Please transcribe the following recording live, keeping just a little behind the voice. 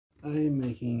I'm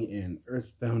making an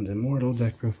earthbound immortal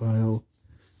deck profile.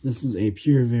 This is a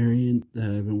pure variant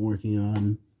that I've been working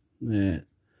on that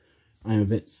I'm a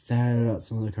bit sad about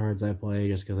some of the cards I play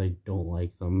just because I don't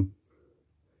like them.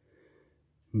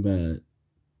 But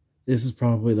this is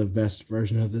probably the best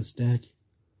version of this deck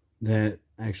that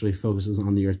actually focuses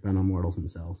on the earthbound immortals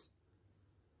themselves.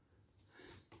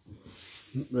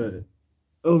 But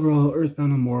overall,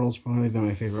 earthbound immortals probably been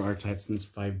my favorite archetype since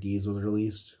 5Ds was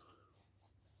released.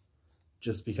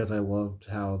 Just because I loved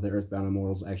how the earthbound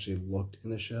immortals actually looked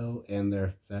in the show and their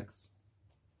effects.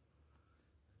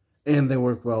 And they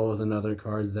work well with another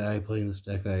card that I play in this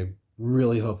deck that I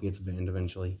really hope gets banned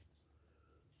eventually.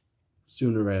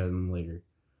 Sooner rather than later.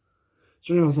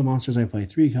 Starting with the monsters, I play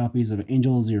 3 copies of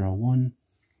Angel 01.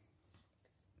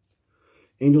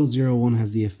 Angel 01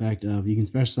 has the effect of you can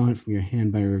special summon it from your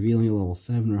hand by revealing a level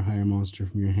 7 or higher monster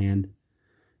from your hand.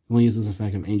 You only use this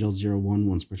effect of Angel 01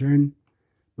 once per turn,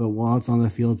 but while it's on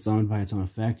the field summoned by its own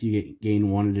effect, you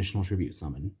gain 1 additional tribute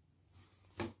summon.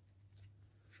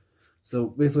 So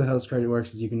basically how this card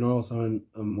works is you can normal summon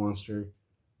a monster,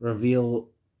 reveal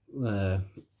an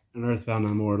earthbound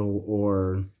immortal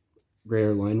or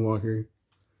greater line walker,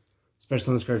 special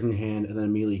summon this card from your hand, and then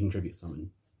immediately you can tribute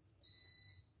summon.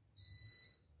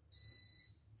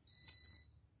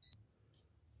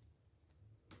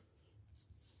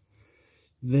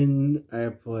 Then I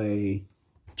play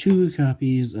 2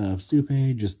 copies of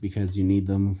Supe just because you need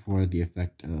them for the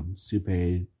effect of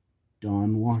Supe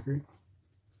Dawn Walker.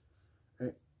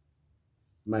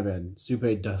 My bad,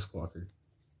 Supe Duskwalker.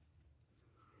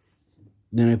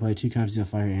 Then I play 2 copies of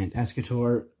Fire Ant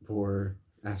Escator for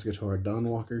Escator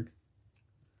Dawnwalker.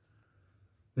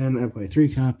 Then I play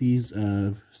 3 copies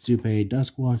of Supe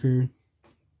Duskwalker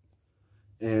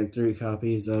and 3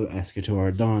 copies of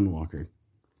Escator Dawnwalker.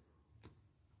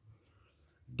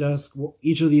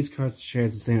 Each of these cards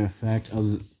shares the same effect,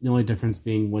 the only difference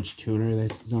being which tuner they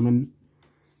summon.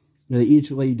 They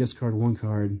each let you discard 1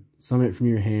 card, summon it from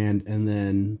your hand, and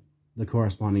then the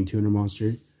corresponding tuner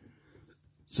monster.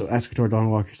 So Escator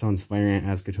Dawnwalker summons Fire Ant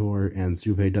Escator, and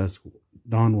Supe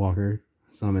Dawnwalker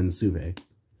summons Supe.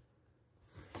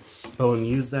 But when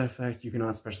you use that effect, you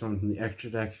cannot special summon from the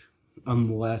extra deck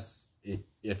unless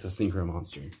it's a synchro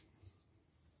monster.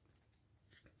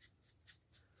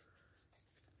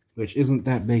 Which isn't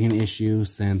that big an issue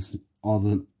since all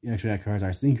the extra deck cards are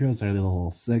synchros that are level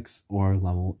 6 or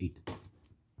level 8.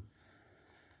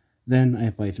 Then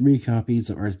I play 3 copies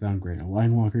of Earthbound Greater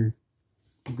Linewalker.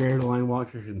 Greater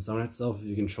Linewalker can summon itself if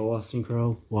you control a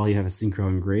synchro while you have a synchro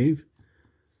engrave.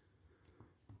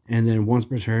 And then once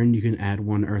per turn, you can add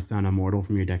 1 Earthbound Immortal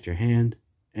from your deck to your hand.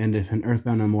 And if an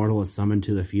Earthbound Immortal is summoned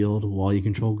to the field while you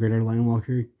control Greater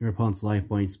Linewalker, your opponent's life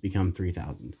points become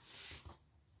 3,000.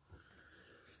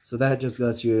 So that just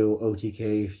lets you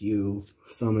OTK if you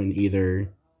summon either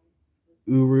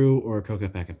Uru or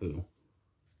Kokopekapu.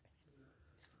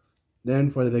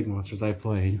 Then for the big monsters, I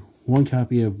play 1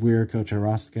 copy of Weir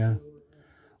Kocharaska,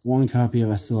 1 copy of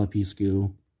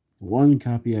Asilapiscu, 1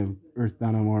 copy of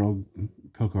Earthbound Immortal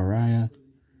Kokoraya,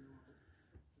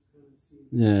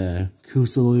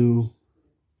 Kusulu,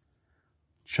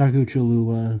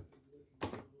 Chakuchulua,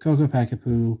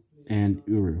 Kokopekapu, and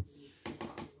Uru.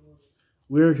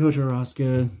 Weir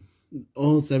Kocharaska,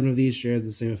 all 7 of these share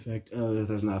the same effect. If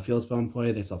there's not a field spell in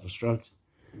play, they self-destruct.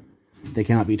 They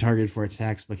cannot be targeted for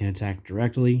attacks, but can attack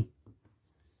directly.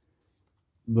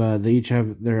 But they each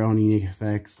have their own unique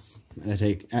effects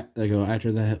that go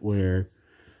after that, where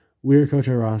Weir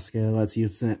Kocharaska lets you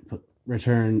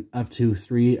return up to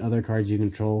 3 other cards you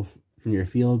control from your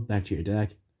field back to your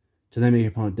deck, to then make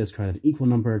your opponent discard an equal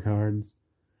number of cards.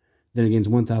 Then it gains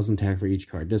 1,000 attack for each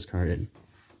card discarded.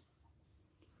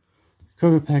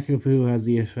 Kokopekapu has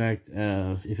the effect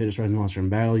of, if it destroys a monster in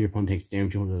battle, your opponent takes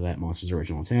damage equal to that monster's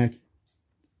original attack.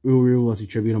 Uru lets you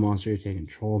tribute a monster to take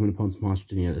control of an opponent's monster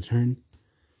to the end of the turn.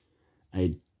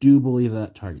 I do believe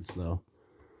that targets, though.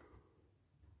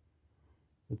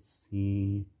 Let's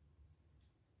see.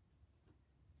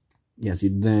 Yes,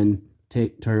 you then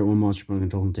target 1 monster opponent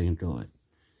control and take control of it.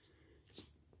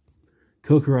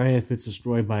 Kokoraya, if it's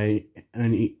destroyed by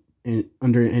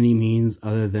under any means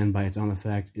other than by its own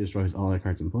effect, it destroys all other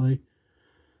cards in play.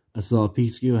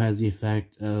 Asilapiscu has the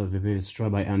effect of, if it's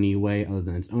destroyed by any way other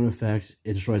than its own effect,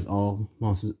 it destroys all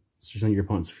monsters on your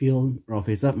opponent's field, or all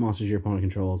face-up monsters your opponent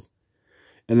controls,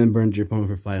 and then burns your opponent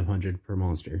for 500 per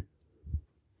monster.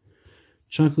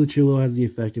 Chakuchulua has the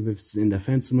effect of, if it's in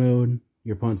defense mode,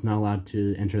 your opponent's not allowed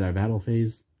to enter that battle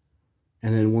phase,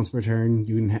 and then once per turn,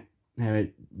 you can have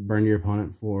it burn your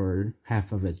opponent for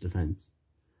half of its defense.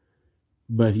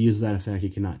 But if you use that effect, you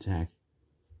cannot attack.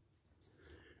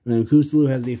 And then Kusulu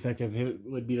has the effect of it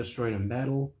would be destroyed in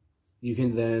battle. You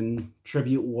can then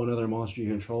tribute one other monster you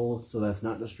control so that's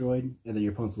not destroyed, and then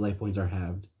your opponent's life points are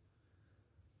halved.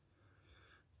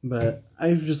 But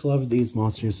I've just loved these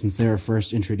monsters since they were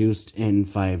first introduced in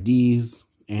 5Ds,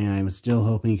 and I'm still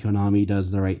hoping Konami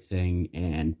does the right thing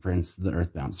and prints the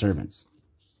Earthbound Servants.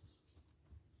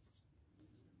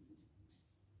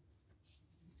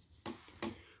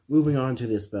 Moving on to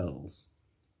the spells.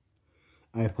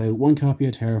 I play one copy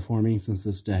of Terraforming since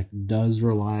this deck does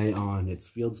rely on its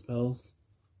field spells.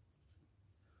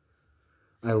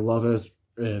 I love it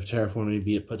if Terraforming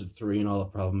be put to 3 and all the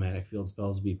problematic field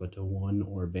spells be put to 1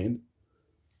 or banned.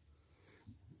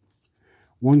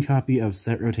 One copy of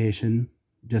Set Rotation,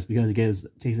 just because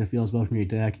it takes a field spell from your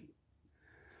deck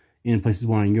and places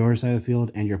one on your side of the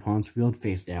field and your opponent's field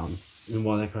face down. And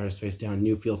while that card is face down,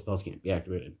 new field spells can't be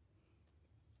activated.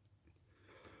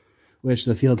 Which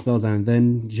the field spells on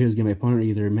then choose to give my opponent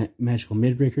either Magical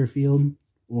Midbreaker Field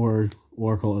or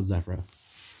Oracle of Zephyra.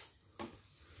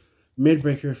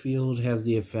 Midbreaker Field has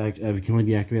the effect of it can only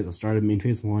be activated at the start of main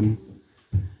phase 1,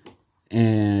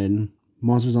 and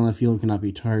monsters on the field cannot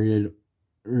be targeted,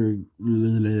 or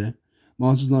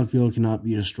monsters on the field cannot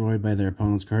be destroyed by their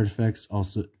opponent's card effects.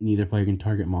 Also, neither player can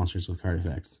target monsters with card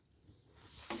effects.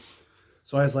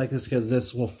 So I just like this because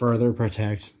this will further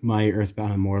protect my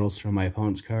Earthbound Immortals from my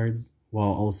opponent's cards,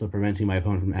 while also preventing my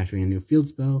opponent from activating a new field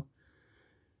spell.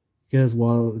 Because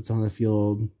while it's on the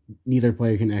field, neither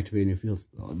player can activate a new field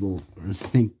spell. I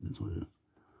think that's what it is.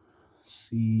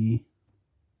 See.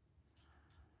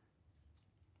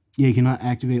 Yeah, you cannot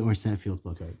activate or set field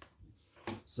spell cards.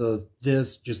 So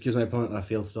this just gives my opponent a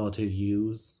field spell to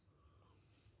use.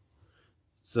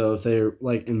 So if they're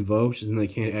like invoked, then they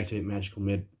can't activate Magical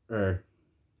Midbreaker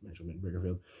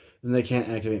Field. Then they can't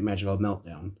activate Magical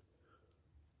Meltdown.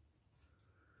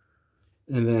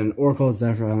 And then Oracle of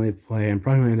Zephyra I only play, and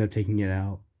probably going to end up taking it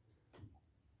out.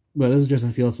 But this is just a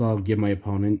field spell I'll give my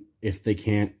opponent if they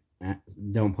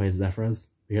don't play Zephyras.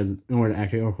 Because in order to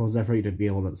activate Oracle of Zephyra, you have to be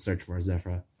able to search for a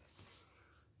Zephyra.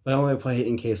 But I only play it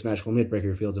in case Magical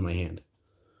Midbreaker Field's in my hand.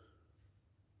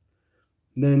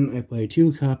 Then I play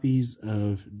 2 copies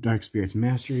of Dark Spirit's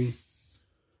Mastery.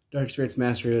 Dark Spirit's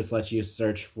Mastery just lets you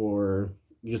search for,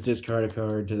 you just discard a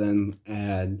card to then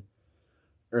add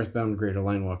Earthbound Greater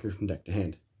Linewalker from deck to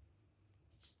hand.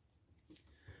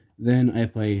 Then I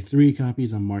play 3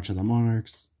 copies of March of the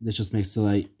Monarchs. This just makes so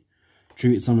that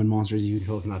tribute summon monsters you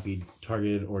control cannot be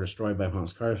targeted or destroyed by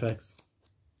opponent's card effects.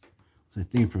 So I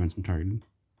think it prevents from targeting.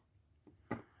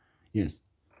 Yes.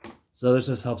 So this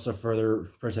just helps to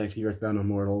further protect the Earthbound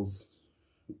Immortals.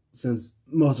 Since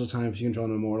most of the time if you control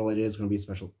an Immortal, it is going to be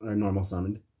special or normal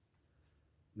summoned.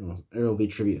 It will be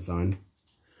tribute summoned.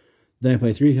 Then I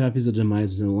play 3 copies of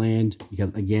Demise in the Land, because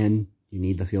again, you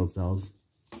need the field spells.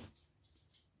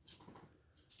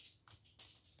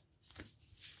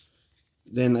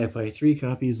 Then I play 3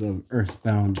 copies of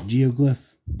Earthbound Geoglyph.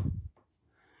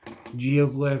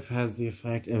 Geoglyph has the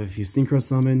effect of if you synchro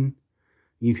summon,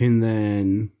 you can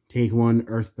then take 1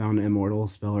 Earthbound Immortal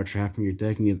spell or trap from your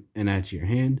deck and add to your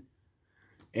hand.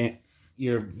 And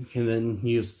you can then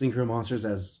use synchro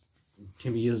monsters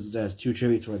can be used as 2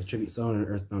 tributes for the tribute summon and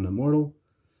Earthbound Immortal.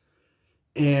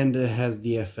 And it has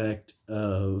the effect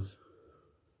of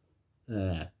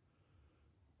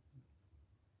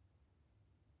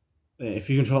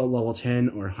if you control a level 10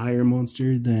 or higher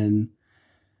monster, then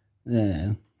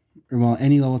or while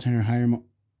any level 10 or higher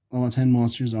level 10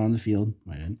 monsters are on the field,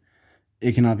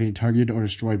 it cannot be targeted or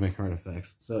destroyed by card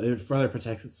effects. So it further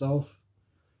protects itself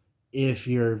if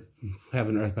you have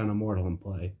an Earthbound Immortal in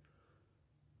play.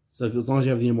 So as long as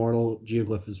you have the Immortal,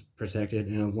 Geoglyph is protected,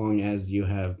 and as long as you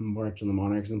have March and the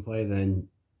Monarchs in play, then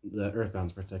the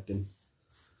Earthbound's protected.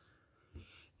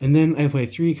 And then I play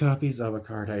 3 copies of a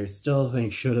card I still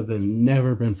think should have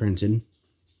never been printed.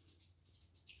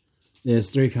 There's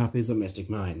 3 copies of Mystic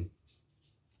Mine.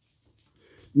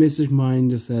 Mystic Mine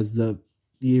just says the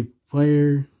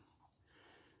player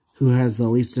who has the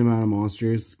least amount of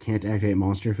monsters can't activate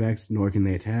monster effects, nor can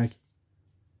they attack.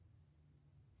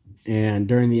 And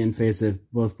during the end phase, if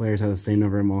both players have the same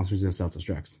number of monsters, it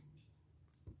self-destructs.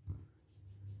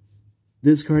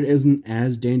 This card isn't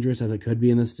as dangerous as it could be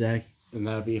in this deck, and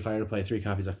that would be if I were to play 3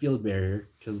 copies of Field Barrier,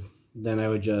 because then I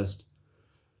would just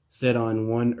sit on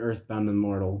 1 Earthbound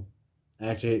Immortal,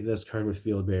 activate this card with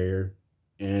Field Barrier,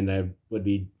 and I would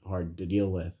be hard to deal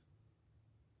with.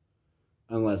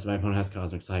 Unless my opponent has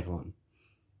Cosmic Cyclone.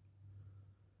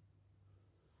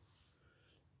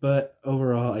 But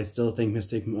overall, I still think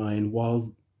Mystic Mine,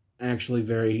 while actually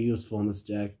very useful in this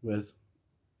deck with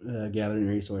gathering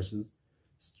resources,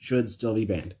 should still be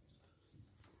banned.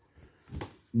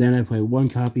 Then I play one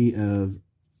copy of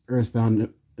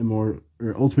Earthbound Immortal,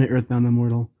 or Ultimate Earthbound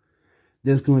Immortal.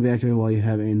 This can only be activated while you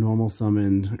have a normal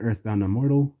summoned Earthbound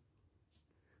Immortal.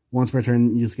 Once per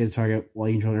turn, you just get a target while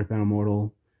you control Earthbound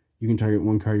Immortal. You can target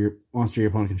one card your monster your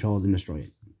opponent controls and destroy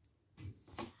it.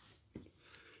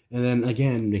 And then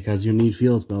again, because you need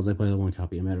field spells, I play the one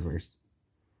copy of Metaverse.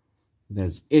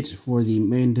 That's it for the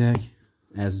main deck.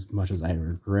 As much as I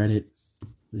regret it,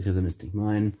 because I missed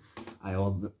mine,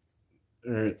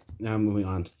 now moving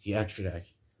on to the extra deck.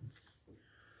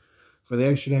 For the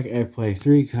extra deck, I play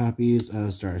 3 copies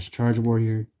of Star's Charge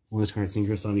Warrior. When this card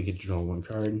Synchro Summon, you get to draw 1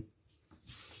 card.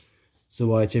 So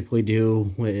what I typically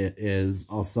do is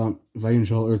if I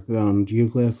control Earthbound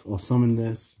Geoglyph, I'll summon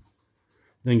this.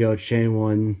 Then go chain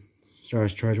 1,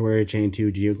 Star's Charge Warrior, chain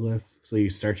 2, Geoglyph. So you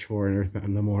search for an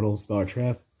Earthbound Immortal spell or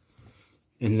trap.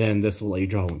 And then this will let you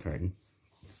draw 1 card.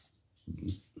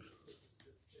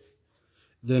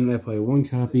 Then I play 1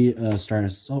 copy of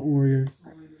Star's Salt Warrior.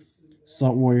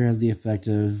 Salt Warrior has the effect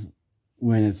of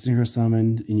when it's synchro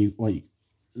summoned and you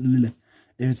if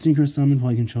it's synchro summoned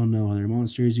while you control no other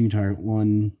monsters, you can target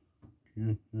 1.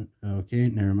 Okay,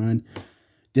 never mind.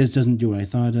 This doesn't do what I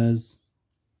thought it does.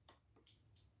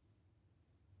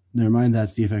 Never mind,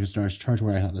 that's the effect of Star's Charge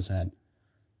Warrior I thought this had.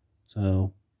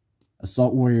 So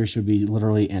Assault Warrior should be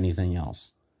literally anything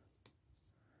else.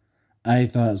 I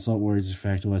thought Assault Warrior's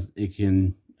effect was it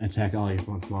can attack all your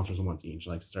opponent's monsters at once each,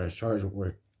 like Star's Charge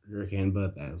Warrior can,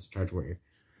 but that is Charge Warrior.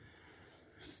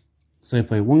 So I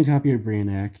play 1 copy of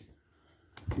Brainiac,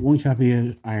 1 copy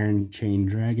of Iron Chain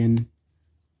Dragon,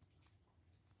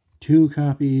 2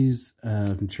 copies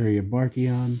of Venturia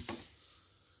Barkion.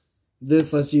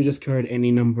 This lets you discard any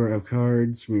number of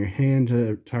cards from your hand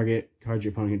to target cards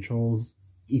your opponent controls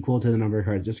equal to the number of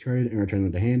cards discarded and return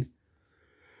them to hand.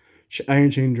 Iron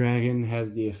Chain Dragon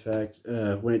has the effect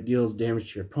when it deals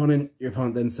damage to your opponent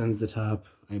then sends the top,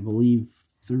 I believe,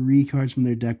 3 cards from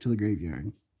their deck to the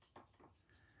graveyard.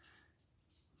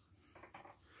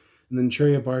 And then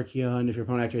Venturia Barkion, if your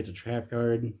opponent activates a trap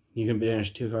card, you can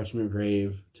banish 2 cards from your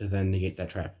grave to then negate that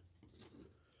trap.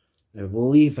 I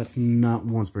believe that's not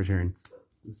once per turn.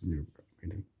 This is new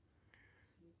printing.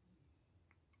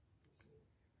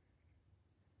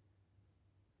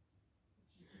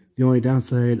 The only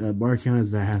downside of Barkion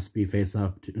is that it has to be face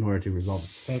up in order to resolve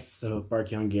its effect. So if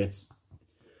Barkion gets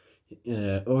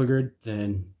ogred,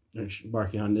 then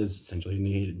Barkion is essentially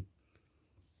negated.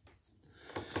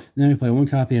 Then we play 1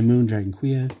 copy of Moondragon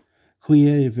Quia.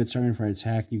 Quia, if it's starting for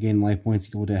attack, you gain life points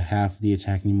equal to half the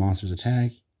attacking monster's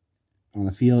attack on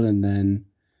the field, and then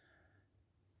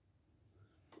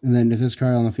if this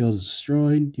card on the field is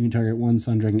destroyed, you can target 1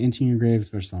 Sun Dragon into your grave,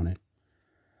 special summon it.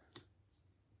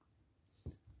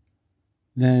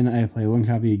 Then I play 1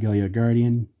 copy of Galio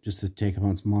Guardian, just to take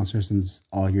opponent's monsters, since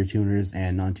all your tuners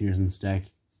and non-tuners in this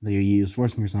deck that you use for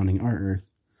synchro summoning are Earth.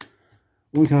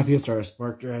 1 copy of Star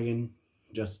Spark Dragon,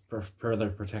 just for further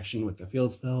protection with the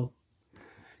field spell.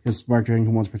 This Spark Dragon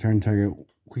can once per turn target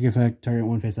quick effect, target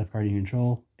 1 face-up card you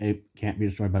control. It can't be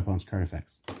destroyed by opponent's card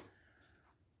effects.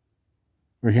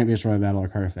 Or it can't be destroyed by battle or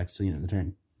card effects till the end of the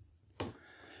turn.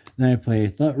 Then I play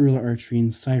Thought Ruler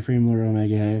Archfiend, Cyframe Lord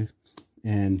Omega,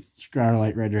 and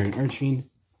Scarlet Red Dragon Archfiend.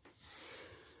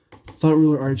 Thought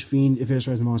Ruler Archfiend, if it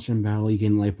destroys a monster in battle, you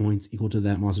gain life points equal to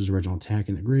that monster's original attack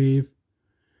in the grave.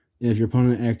 If your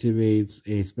opponent activates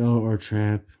a spell or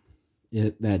trap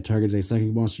that targets a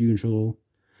psychic monster you control,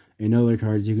 and no other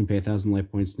cards, you can pay 1,000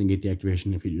 life points to negate the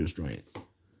activation if you destroy it.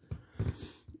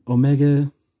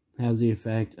 Omega has the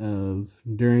effect of,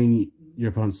 during your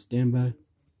opponent's standby,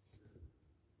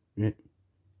 right?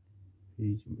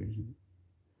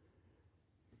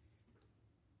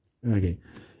 Okay.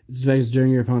 This effect is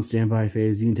during your opponent's standby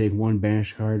phase, you can take 1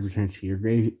 banished card, return it to your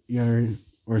graveyard,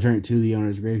 or return it to the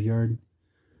owner's graveyard.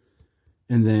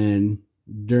 And then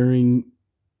during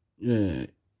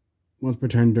once per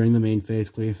turn during the main phase,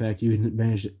 clear effect, you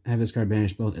can have this card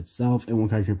banish both itself and 1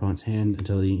 card from your opponent's hand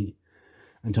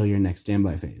until your next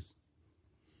standby phase.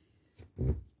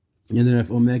 And then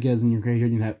if Omega is in your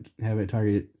graveyard, you can have it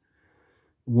target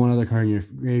 1 other card in your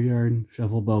graveyard,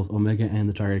 shuffle both Omega and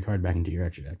the targeted card back into your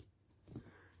extra deck.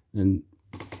 And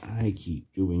I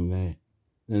keep doing that.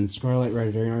 Then Scarlet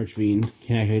Red Dragon Archfiend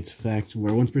can activate its effect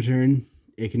where once per turn,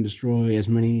 it can destroy as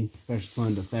many special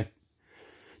summoned attack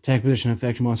position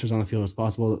effect monsters on the field as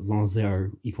possible, as long as they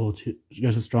are equal to,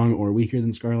 just as strong or weaker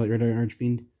than Scarlet Red Dragon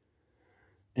Archfiend.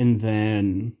 And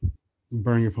then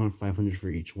burn your opponent 500 for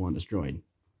each 1 destroyed.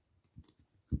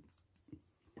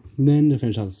 And then to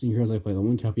finish off the synchros, I play the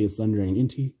 1 copy of Sun Dragon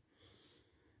Inti.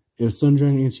 If Sun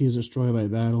Dragon Inti is destroyed by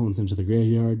battle and sent to the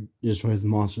graveyard, it destroys the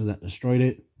monster that destroyed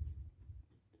it.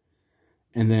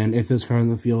 And then if this card in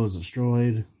the field is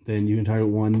destroyed, then you can target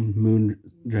one Moon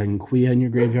Dragon Quia in your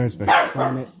graveyard, special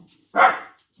summon it.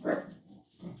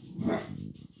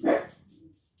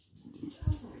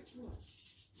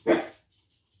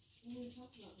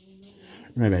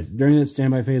 Right back. During the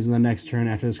standby phase in the next turn,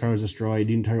 after this card is destroyed,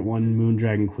 you can target one Moon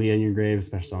Dragon Quia in your grave,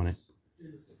 special summon it.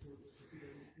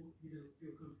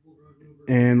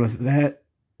 And with that,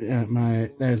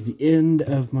 that is the end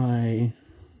of my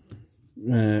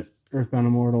Earthbound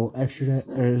Immortal extra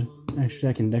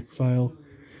deck and deck file.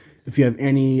 If you have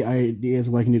any ideas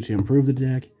of what I can do to improve the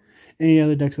deck, any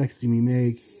other deck selections you may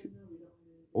make,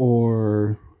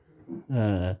 or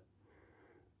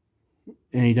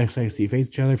any deck selections you face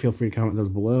each other, feel free to comment those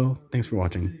below. Thanks for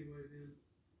watching.